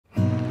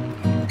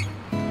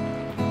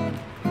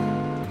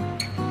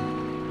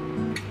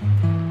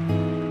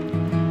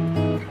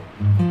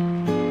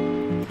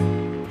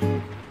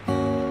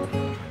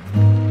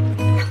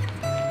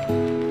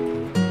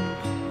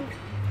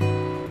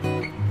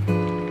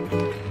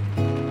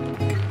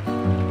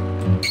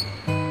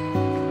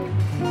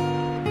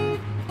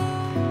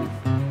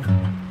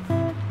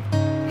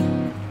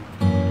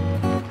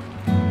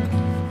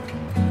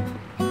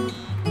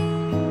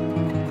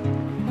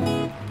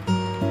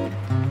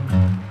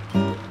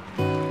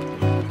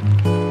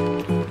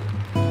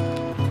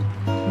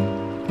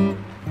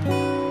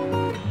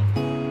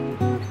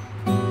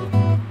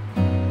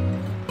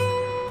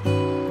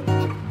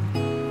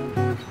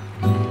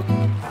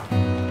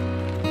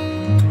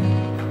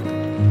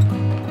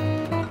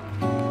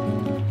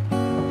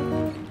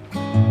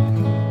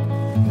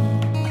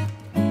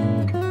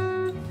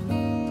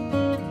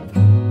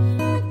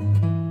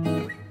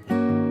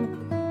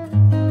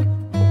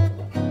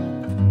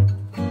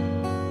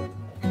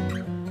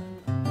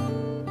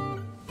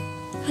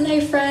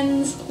Hello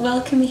friends,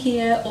 welcome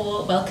here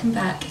or welcome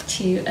back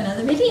to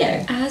another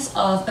video. As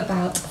of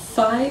about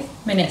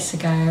 5 minutes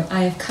ago,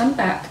 I have come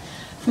back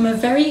from a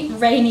very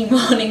rainy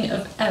morning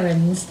of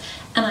errands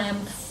and I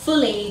am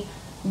fully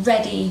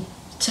ready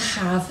to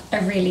have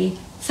a really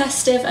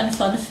festive and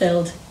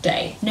fun-filled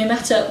day, no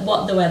matter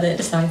what the weather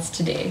decides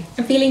to do.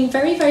 I'm feeling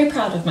very, very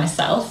proud of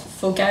myself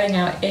for going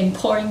out in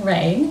pouring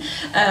rain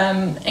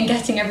and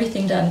getting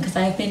everything done, because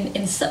I have been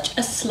in such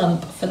a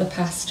slump for the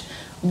past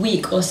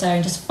week or so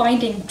and just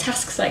finding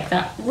tasks like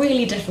that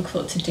really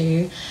difficult to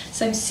do.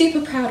 So I'm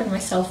super proud of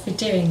myself for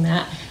doing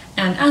that,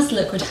 and as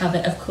luck would have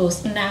it, of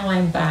course, now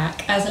I'm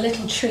back. As a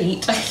little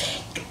treat, I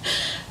think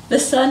the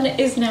sun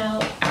is now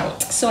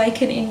out, so I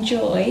can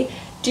enjoy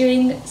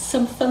doing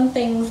some fun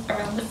things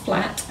around the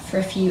flat for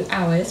a few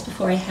hours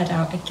before I head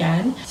out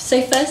again.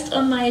 So first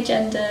on my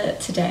agenda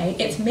today,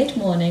 it's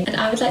mid-morning and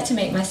I would like to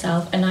make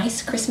myself a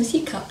nice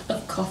Christmassy cup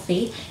of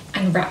coffee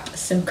and wrap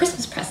some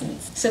Christmas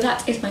presents. So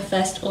that is my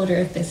first order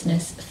of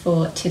business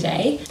for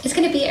today. It's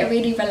going to be a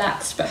really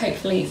relaxed but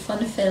hopefully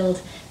fun-filled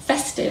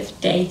festive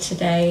day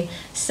today,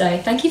 so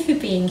thank you for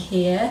being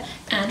here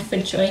and for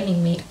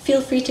joining me.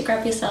 Feel free to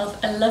grab yourself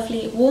a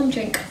lovely warm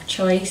drink of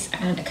choice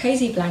and a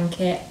cozy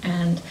blanket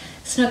and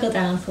snuggle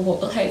down for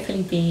what will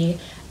hopefully be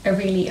a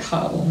really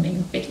heartwarming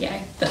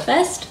video. But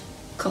first,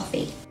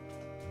 coffee.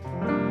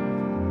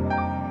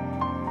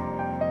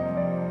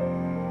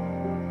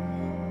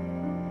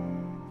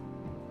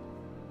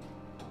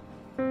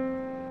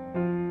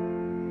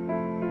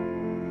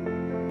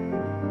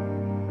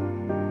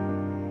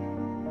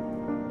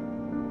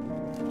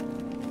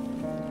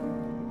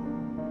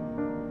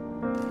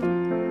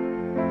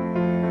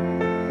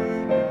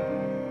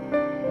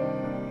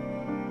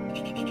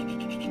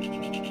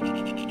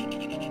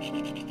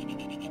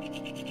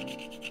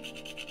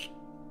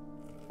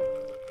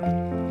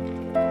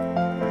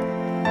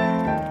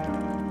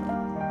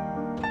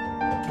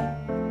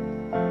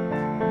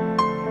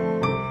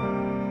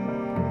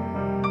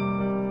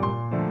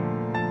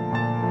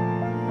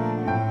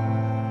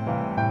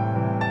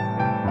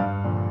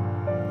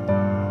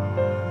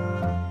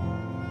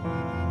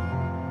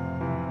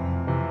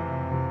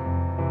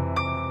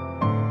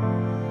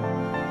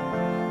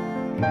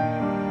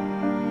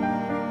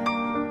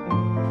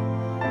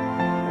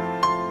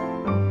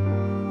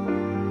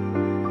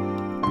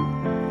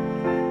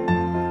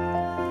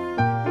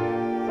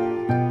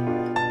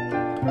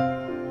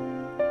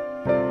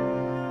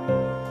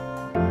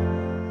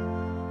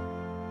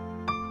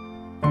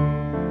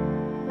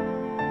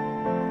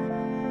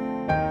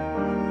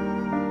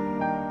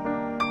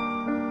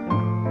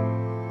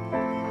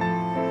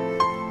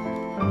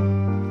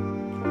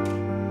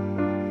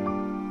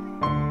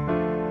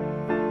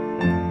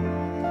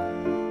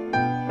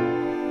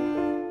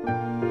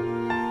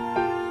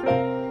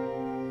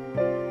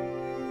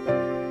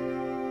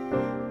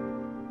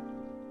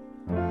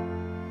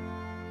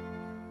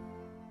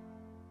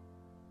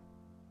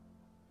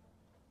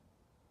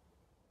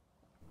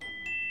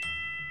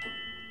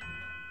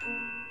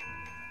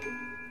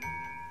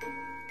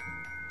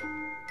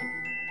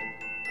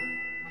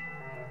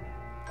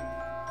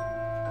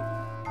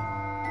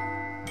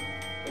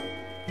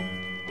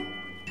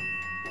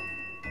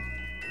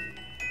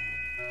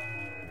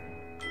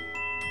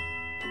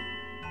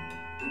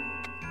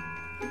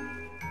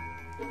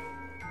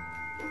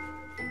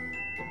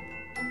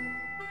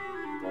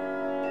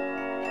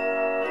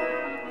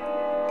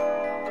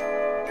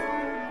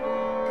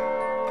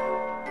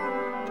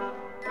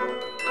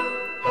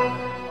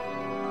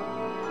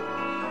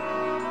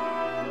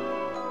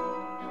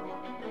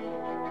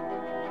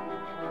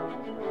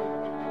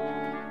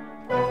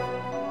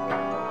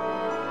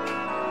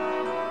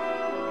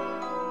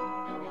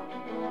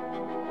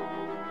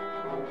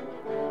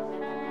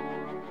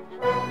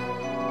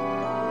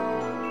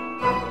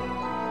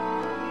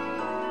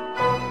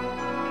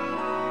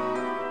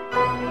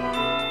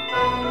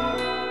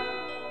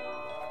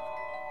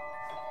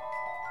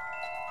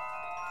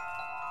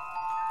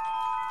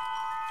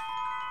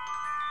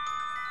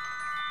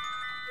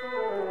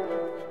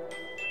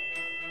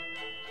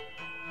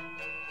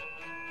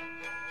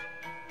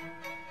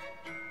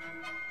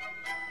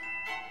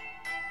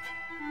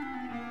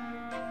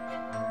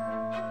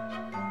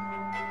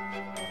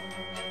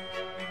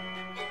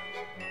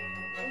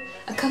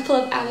 A couple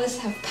of hours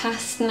have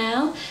passed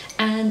now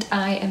and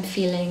I am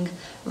feeling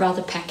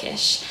rather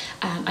peckish.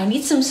 I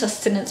need some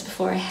sustenance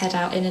before I head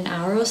out in an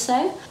hour or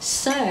so.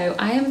 So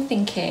I am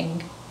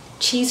thinking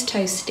cheese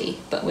toasty,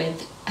 but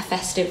with a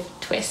festive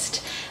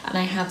twist. And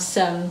I have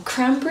some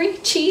cranberry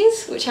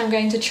cheese, which I'm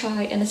going to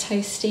try in a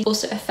toasty.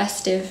 Also a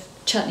festive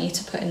chutney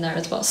to put in there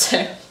as well.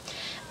 So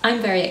I'm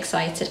very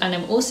excited, and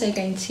I'm also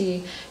going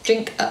to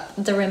drink up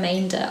the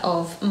remainder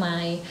of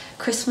my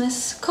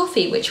Christmas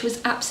coffee, which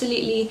was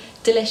absolutely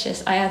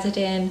delicious. I added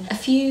in a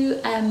few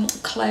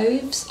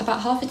cloves,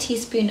 about half a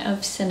teaspoon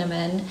of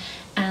cinnamon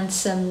and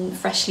some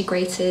freshly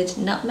grated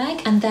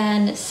nutmeg, and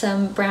then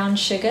some brown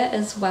sugar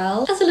as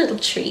well, as a little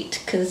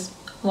treat, because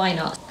why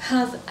not?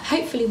 Have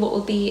hopefully what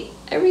will be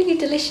a really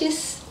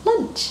delicious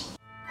lunch.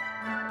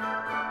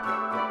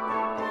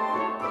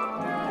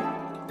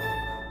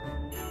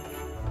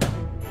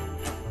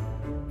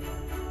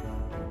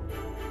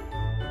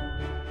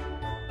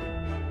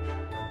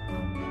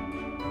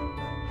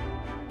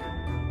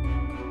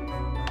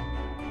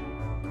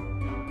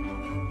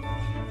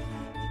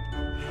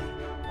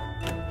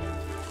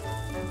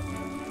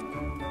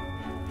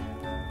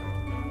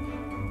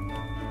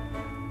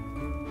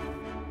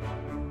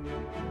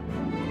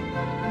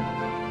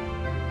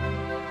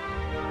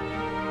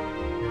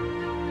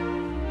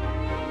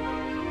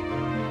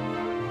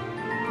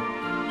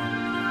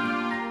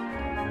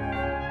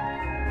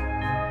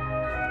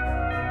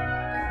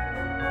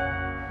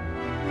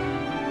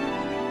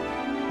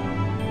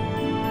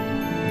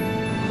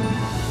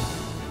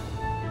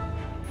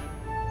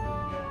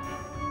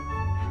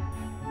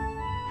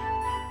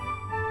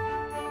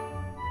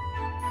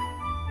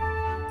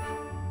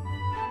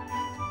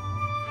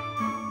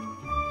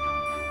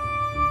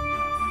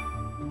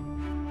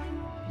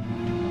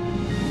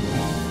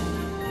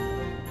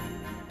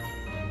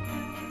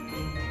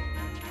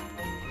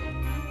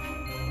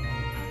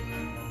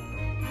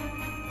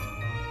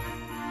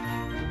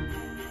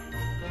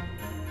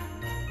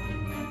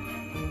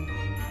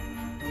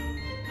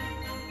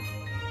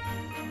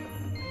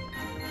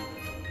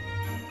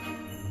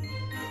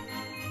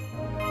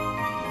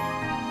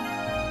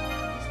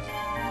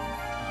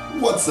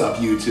 What's up,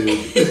 YouTube?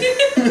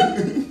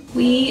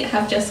 We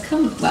have just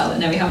come, well,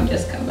 no, we haven't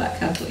just come back,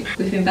 have we?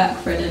 We've been back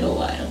for a little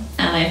while,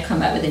 and I've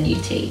come back with a new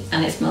tea,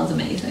 and it smells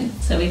amazing.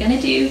 So we're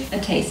gonna do a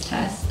taste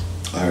test.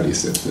 I already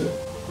sipped it.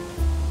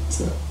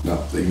 So,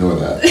 no, ignore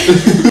that.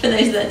 For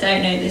those that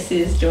don't know, this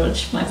is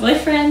George, my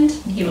boyfriend.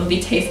 He will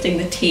be tasting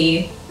the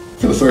tea.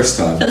 For the first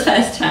time. For the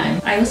first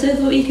time. I also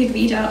thought we could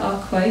read out our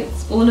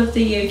quotes. All of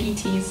the yogi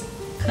teas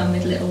come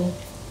with little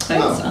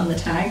quotes on the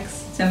tags.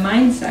 So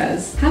mine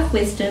says, have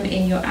wisdom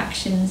in your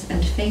actions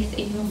and faith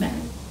in your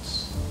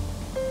merits.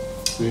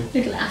 Yeah.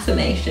 Little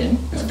affirmation.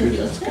 That's What good, does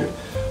yours that's say?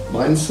 good.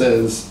 Mine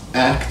says,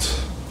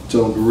 act,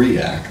 don't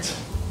react.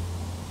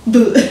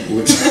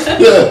 Which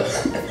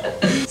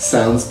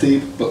sounds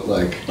deep, but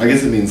like, I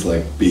guess it means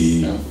like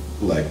be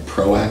like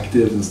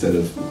proactive instead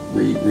of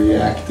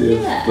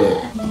reactive, Yeah.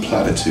 but a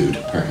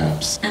platitude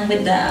perhaps. And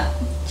with that,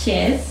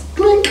 cheers.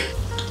 Clink!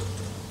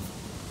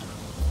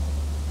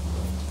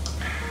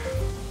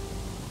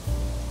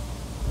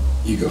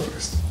 You go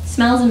first.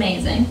 Smells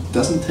amazing.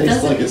 Doesn't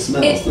taste like it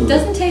smells, It does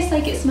doesn't taste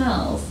like it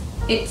smells.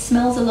 It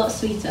smells a lot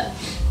sweeter.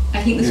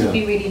 I think this would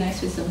be really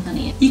nice with some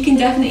honey. You can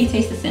definitely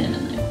taste the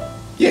cinnamon though.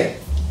 Yeah.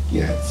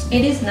 Yeah.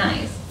 It is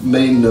nice.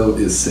 Main note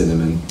is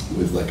cinnamon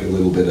with like a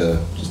little bit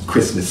of just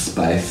Christmas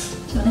spice.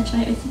 Do you want to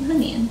try it with some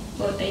honey in?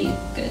 Or are you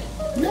good?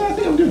 Yeah, I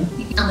think I'm good.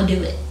 I'm gonna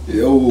do it.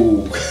 Yo,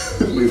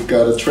 we've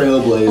got a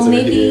trailblazer Or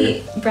maybe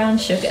here. brown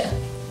sugar.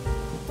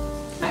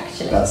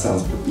 Actually. That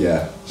sounds,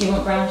 yeah. Do you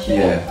want brown sugar?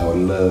 Yeah, I would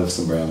love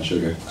some brown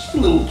sugar. Just a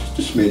little, just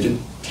a smidgen.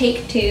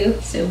 Take two,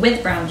 so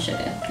with brown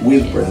sugar.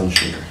 With Cheers. brown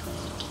sugar.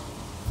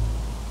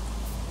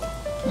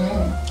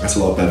 That's a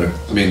lot better.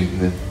 I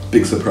mean,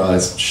 big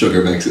surprise,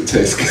 sugar makes it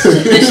taste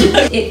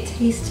good. It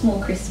tastes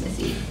more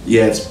Christmassy.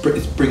 Yeah, it's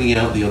bringing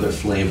out the other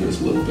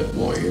flavors a little bit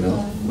more, you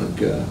know?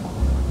 Like,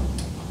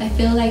 I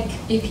feel like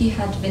if you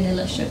had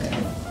vanilla sugar,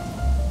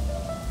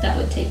 that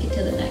would take it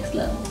to the next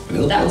level.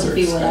 Vanilla That pods would are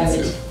be what I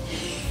expensive. would.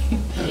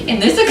 In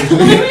this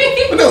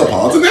economy. Vanilla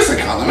pods in this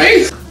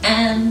economy!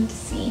 And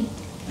see.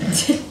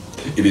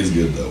 It is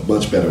good though,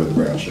 much better with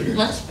the brown sugar.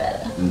 Much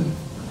better.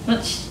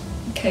 Much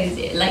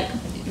cozier, like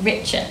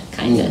richer,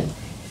 kind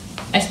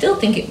of. I still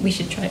think we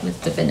should try it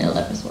with the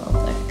vanilla as well,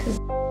 though, because.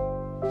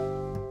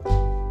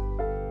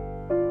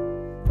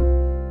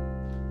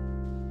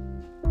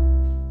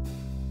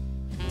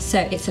 So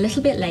it's a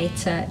little bit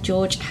later.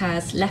 George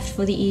has left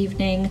for the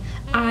evening.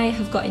 I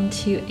have got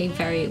into a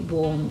very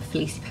warm,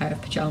 fleecy pair of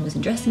pajamas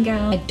and dressing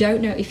gown. I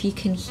don't know if you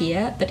can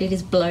hear, but it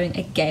is blowing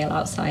a gale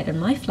outside and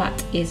my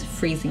flat is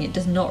freezing. It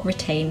does not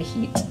retain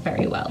heat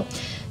very well.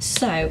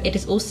 So it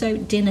is also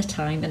dinner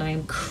time and I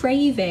am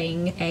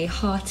craving a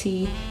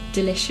hearty,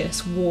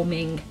 delicious,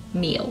 warming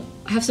meal.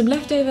 I have some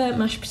leftover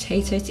mashed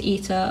potato to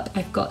eat up.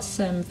 I've got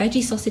some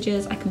veggie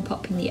sausages I can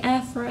pop in the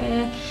air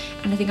fryer,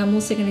 and I think I'm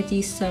also going to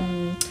do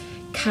some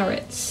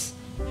carrots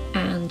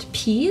and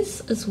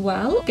peas as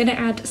well. Gonna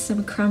add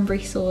some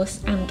cranberry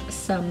sauce and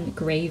some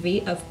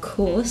gravy, of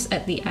course,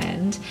 at the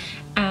end,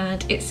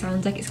 and it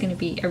sounds like it's gonna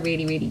be a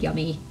really, really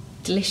yummy,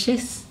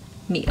 delicious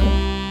meal.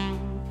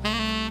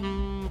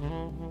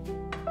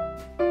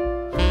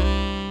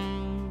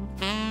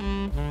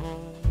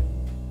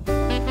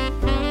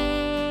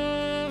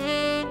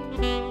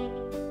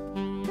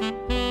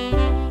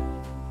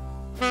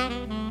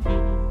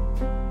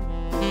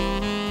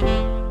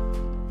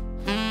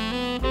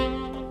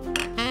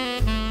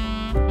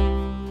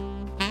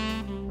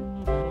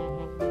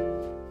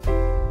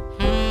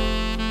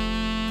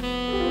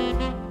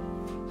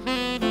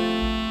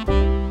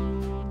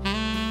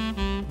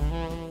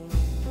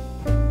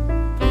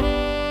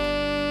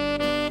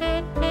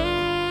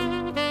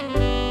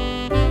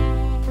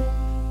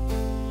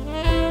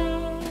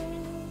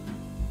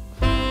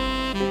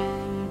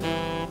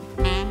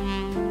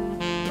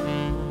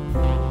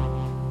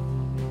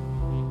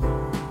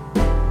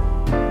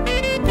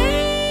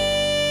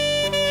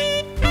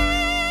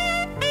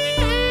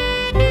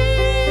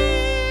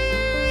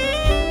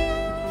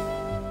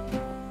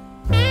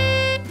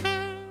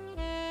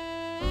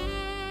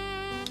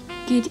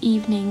 Good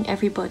evening,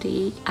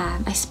 everybody.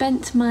 I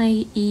spent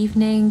my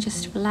evening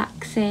just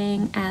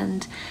relaxing,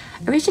 and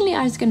originally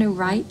I was going to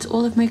write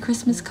all of my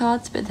Christmas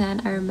cards, but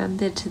then I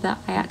remembered that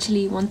I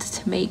actually wanted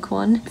to make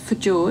one for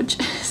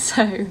George,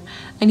 so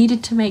I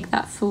needed to make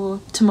that for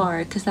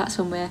tomorrow because that's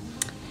when we're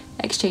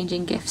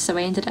exchanging gifts. So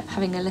I ended up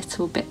having a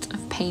little bit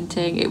of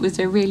painting. It was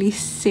a really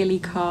silly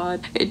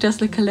card. It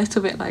does look a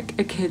little bit like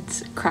a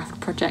kid's craft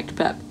project,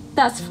 but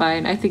that's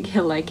fine. I think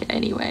he'll like it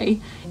anyway.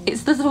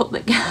 It's the thought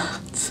that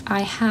counts.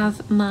 I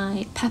have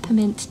my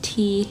peppermint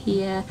tea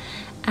here,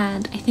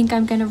 and I think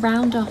I'm going to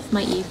round off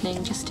my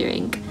evening just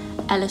doing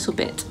a little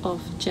bit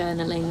of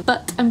journaling.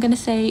 But I'm going to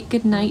say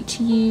goodnight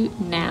to you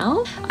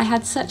now. I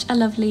had such a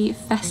lovely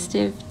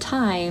festive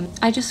time.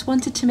 I just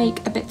wanted to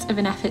make a bit of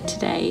an effort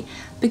today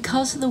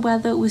because the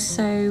weather was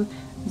so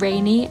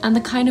rainy, and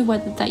the kind of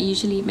weather that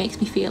usually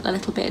makes me feel a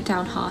little bit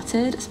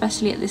downhearted,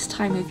 especially at this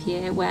time of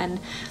year when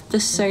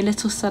there's so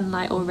little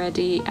sunlight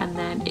already and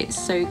then it's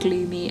so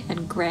gloomy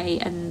and grey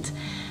and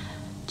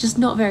just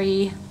not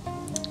very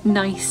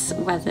nice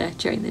weather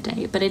during the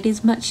day, but it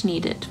is much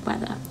needed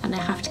weather, and I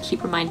have to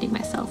keep reminding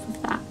myself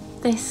of that.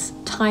 This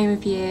time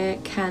of year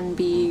can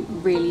be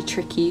really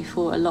tricky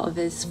for a lot of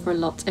us for a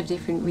lot of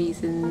different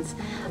reasons,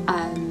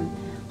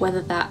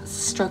 whether that's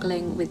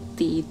struggling with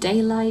the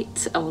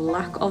daylight or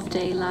lack of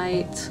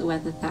daylight,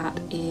 whether that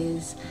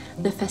is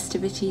the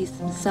festivities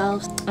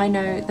themselves. I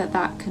know that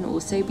that can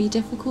also be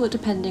difficult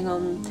depending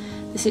on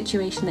the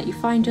situation that you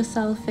find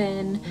yourself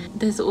in.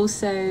 There's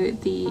also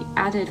the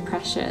added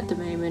pressure at the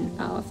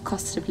moment of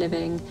cost of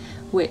living,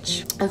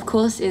 which of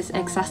course is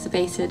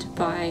exacerbated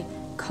by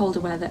colder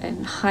weather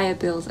and higher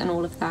bills and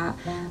all of that,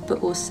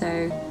 but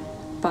also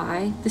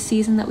by the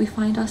season that we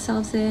find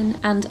ourselves in.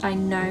 And I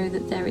know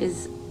that there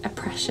is a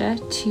pressure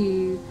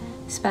to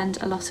spend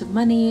a lot of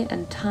money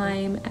and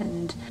time,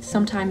 and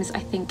sometimes I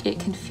think it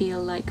can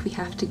feel like we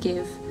have to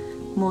give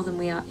more than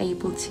we are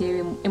able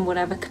to in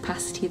whatever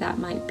capacity that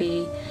might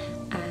be.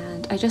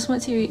 And I just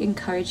want to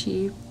encourage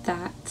you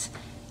that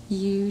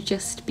you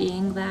just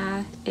being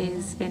there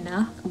is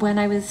enough. When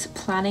I was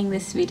planning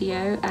this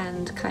video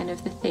and kind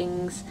of the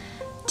things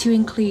to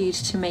include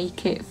to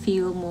make it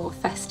feel more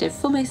festive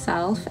for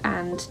myself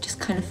and just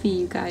kind of for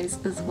you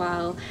guys as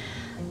well,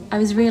 I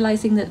was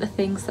realising that the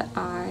things that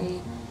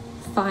I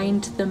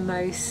find the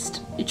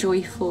most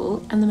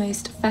joyful and the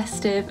most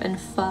festive and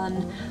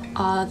fun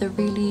are the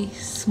really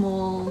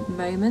small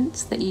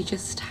moments that you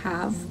just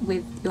have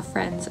with your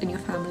friends and your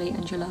family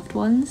and your loved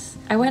ones.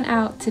 I went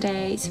out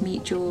today to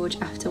meet George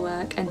after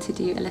work and to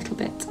do a little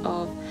bit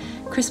of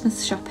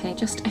Christmas shopping,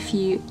 just a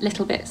few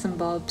little bits and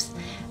bobs,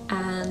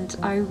 and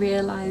I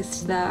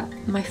realised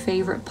that my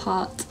favourite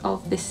part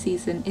of this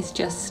season is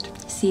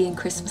just seeing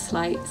Christmas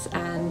lights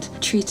and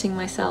treating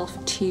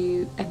myself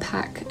to a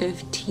pack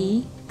of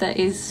tea that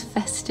is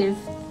festive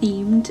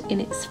themed in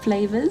its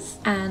flavours,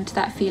 and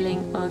that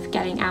feeling of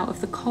getting out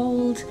of the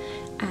cold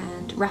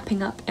and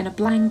wrapping up in a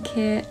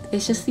blanket.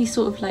 It's just these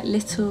sort of like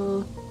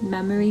little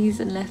memories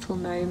and little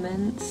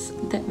moments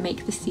that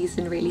make the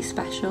season really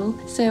special.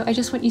 So I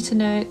just want you to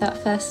know that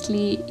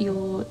firstly,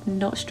 you're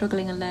not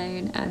struggling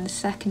alone, and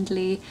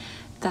secondly,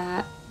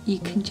 that you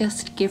can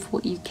just give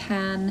what you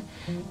can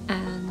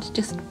and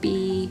just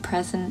be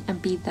present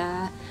and be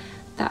there.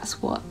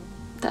 That's what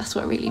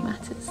really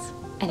matters.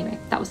 Anyway,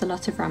 that was a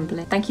lot of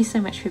rambling. Thank you so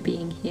much for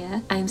being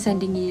here. I'm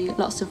sending you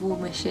lots of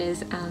warm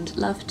wishes and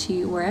love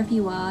to wherever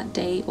you are,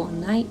 day or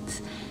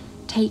night.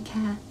 Take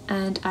care,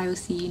 and I will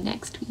see you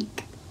next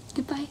week.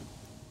 Goodbye.